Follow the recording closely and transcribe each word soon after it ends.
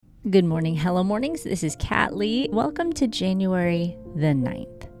Good morning, hello mornings. This is Kat Lee. Welcome to January the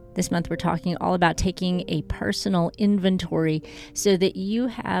 9th. This month we're talking all about taking a personal inventory so that you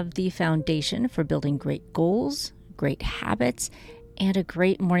have the foundation for building great goals, great habits, and a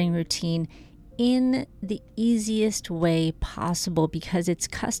great morning routine in the easiest way possible because it's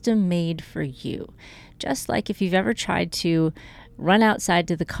custom made for you. Just like if you've ever tried to run outside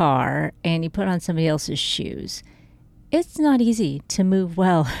to the car and you put on somebody else's shoes. It's not easy to move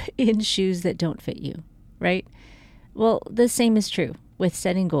well in shoes that don't fit you, right? Well, the same is true with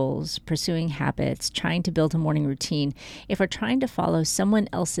setting goals, pursuing habits, trying to build a morning routine. If we're trying to follow someone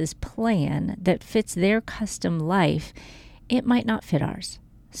else's plan that fits their custom life, it might not fit ours.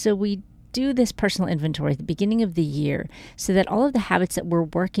 So we do this personal inventory at the beginning of the year so that all of the habits that we're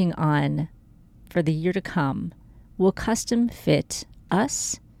working on for the year to come will custom fit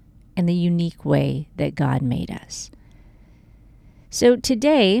us and the unique way that God made us. So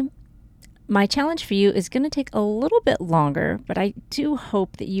today, my challenge for you is going to take a little bit longer, but I do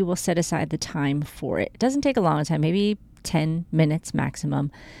hope that you will set aside the time for it. It doesn't take a long time, maybe 10 minutes maximum.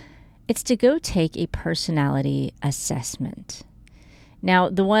 It's to go take a personality assessment. Now,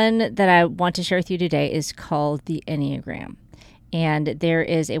 the one that I want to share with you today is called the Enneagram. And there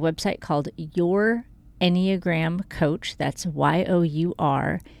is a website called Your Enneagram Coach. That's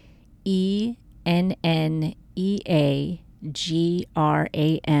YOURENNEAGRAMCOACH.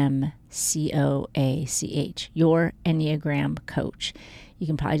 Your Enneagram Coach. You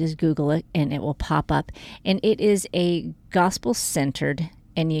can probably just Google it and it will pop up. And it is a gospel-centered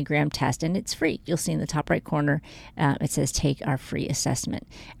Enneagram test, and it's free. You'll see in the top right corner, it says take our free assessment.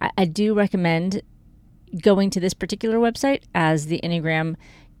 I do recommend going to this particular website as the Enneagram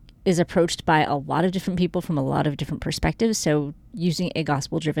is approached by a lot of different people from a lot of different perspectives. So using a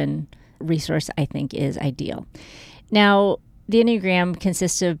gospel-driven resource, I think, is ideal. Now, the Enneagram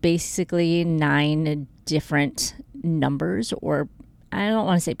consists of basically 9 different numbers, or I don't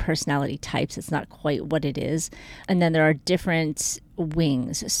want to say personality types. It's not quite what it is. And then there are different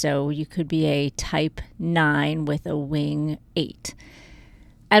wings. So you could be a type 9 with a wing 8.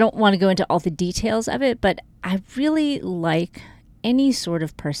 I don't want to go into all the details of it, but I really like any sort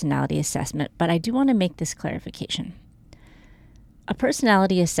of personality assessment. But I do want to make this clarification. A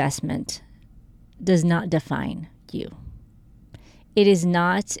personality assessment does not define you. It is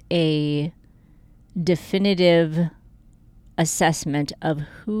not a definitive assessment of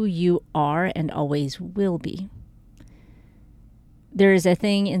who you are and always will be. There is a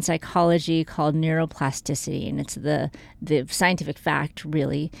thing in psychology called neuroplasticity, and it's the scientific fact,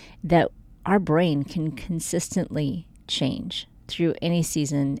 really, that our brain can consistently change through any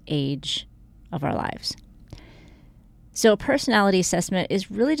season, age of our lives. So a personality assessment is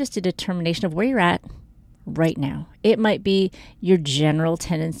really just a determination of where you're at right now. It might be your general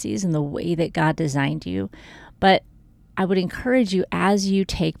tendencies and the way that God designed you, but I would encourage you as you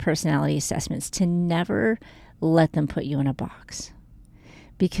take personality assessments to never let them put you in a box,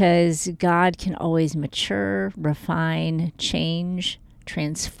 because God can always mature, refine, change,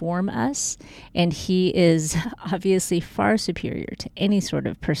 transform us, and He is obviously far superior to any sort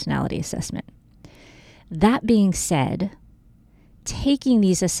of personality assessment. That being said, taking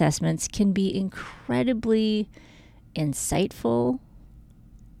these assessments can be incredibly insightful,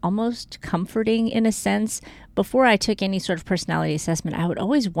 almost comforting in a sense. Before I took any sort of personality assessment, I would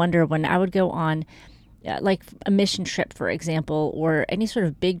always wonder when I would go on like a mission trip, for example, or any sort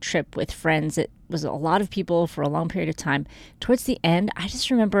of big trip with friends. It was a lot of people for a long period of time. Towards the end, I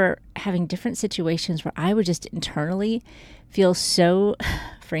just remember having different situations where I would just internally feel so,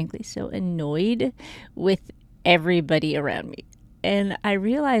 frankly, so annoyed with everybody around me. And I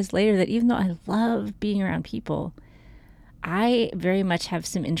realized later that even though I love being around people, I very much have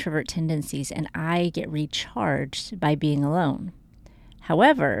some introvert tendencies and I get recharged by being alone.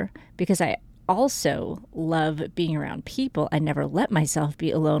 However, because I also love being around people, I never let myself be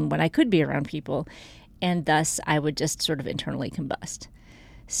alone when I could be around people, and thus I would just sort of internally combust.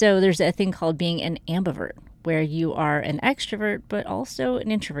 So there's a thing called being an ambivert, where you are an extrovert but also an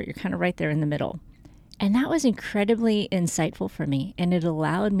introvert. You're kind of right there in the middle. And that was incredibly insightful for me, and it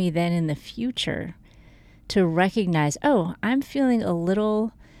allowed me then in the future to recognize, oh, I'm feeling a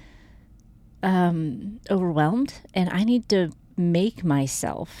little overwhelmed, and I need to make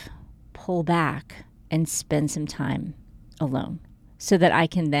myself pull back and spend some time alone so that I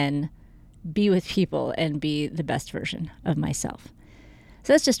can then be with people and be the best version of myself.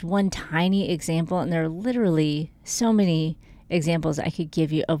 So that's just one tiny example, and there are literally so many examples I could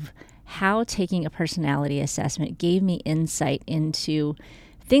give you of how taking a personality assessment gave me insight into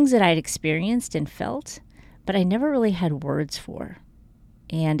things that I'd experienced and felt, but I never really had words for.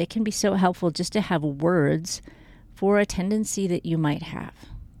 And it can be so helpful just to have words for a tendency that you might have.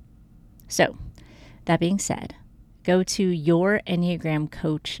 So, that being said, go to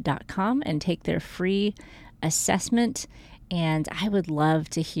yourenneagramcoach.com and take their free assessment. And I would love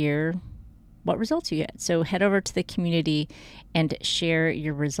to hear what results you get. So head over to the community and share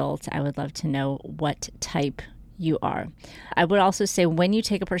your results. I would love to know what type you are. I would also say when you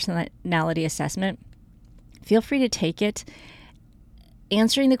take a personality assessment, feel free to take it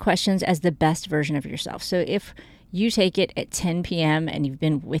answering the questions as the best version of yourself. So if you take it at 10 p.m. and you've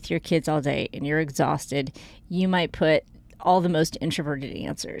been with your kids all day and you're exhausted, you might put all the most introverted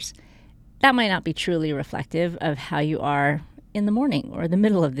answers. That might not be truly reflective of how you are in the morning or the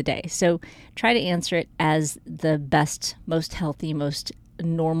middle of the day. So try to answer it as the best, most healthy, most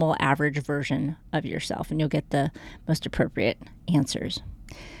normal, average version of yourself, and you'll get the most appropriate answers.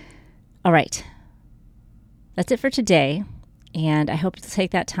 All right. That's it for today. And I hope you'll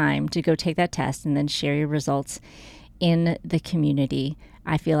take that time to go take that test and then share your results in the community.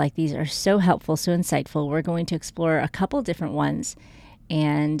 I feel like these are so helpful, so insightful. We're going to explore a couple different ones,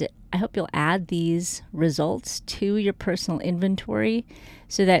 and I hope you'll add these results to your personal inventory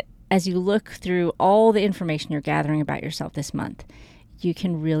so that as you look through all the information you're gathering about yourself this month, you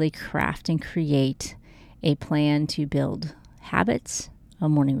can really craft and create a plan to build habits, a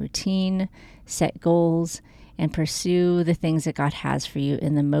morning routine, set goals, and pursue the things that God has for you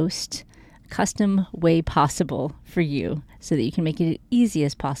in the most custom way possible for you so that you can make it as easy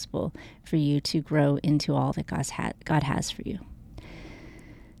as possible for you to grow into all that God has for you.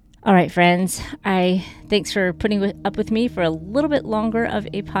 All right, friends, thanks for putting up with me for a little bit longer of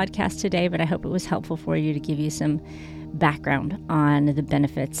a podcast today, but I hope it was helpful for you to give you some background on the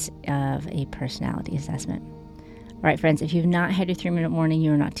benefits of a personality assessment. All right, friends, if you've not had your 3-minute morning,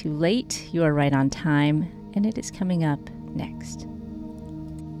 you are not too late. You are right on time, and it is coming up next.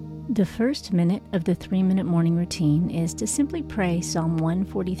 The first minute of the 3-minute morning routine is to simply pray Psalm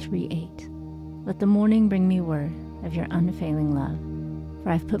 143:8. Let the morning bring me word of your unfailing love, for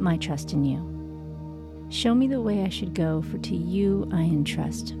I've put my trust in you. Show me the way I should go, for to you I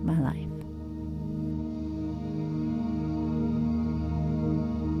entrust my life.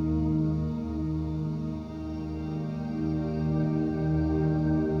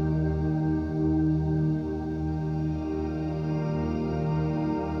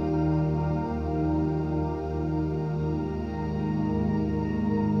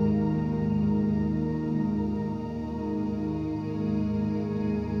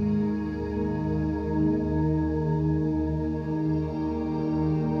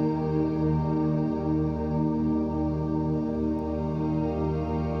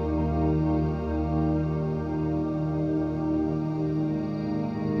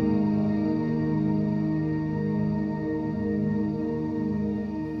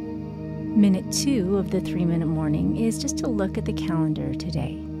 Minute 2 of the 3-minute morning is just to look at the calendar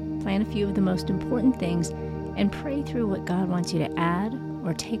today. Plan a few of the most important things and pray through what God wants you to add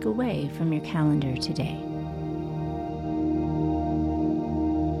or take away from your calendar today.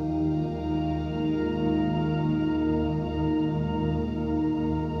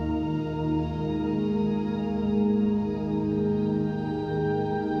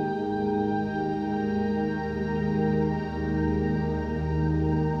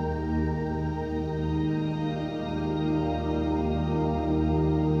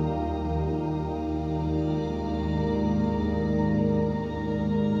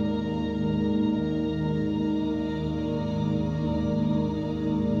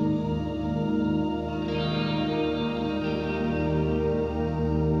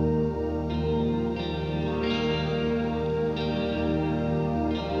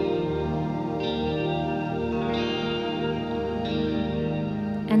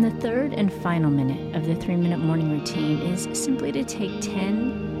 And the third and final minute of the 3-minute morning routine is simply to take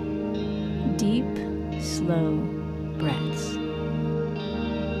 10 deep, slow breaths.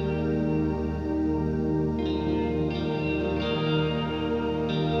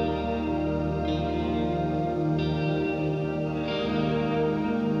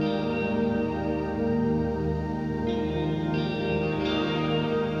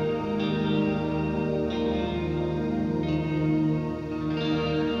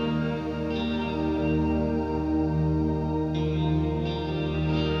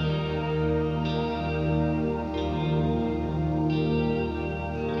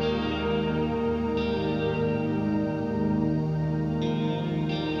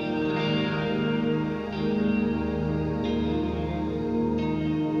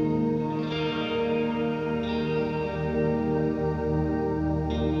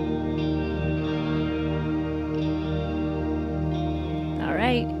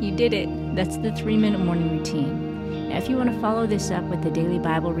 You did it. That's the 3-minute morning routine. Now, if you want to follow this up with the daily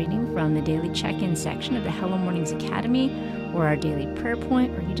Bible reading from the daily check-in section of the Hello Mornings Academy, or our daily prayer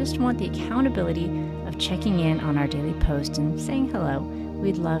point, or you just want the accountability of checking in on our daily post and saying hello,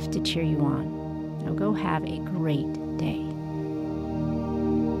 we'd love to cheer you on. Now go have a great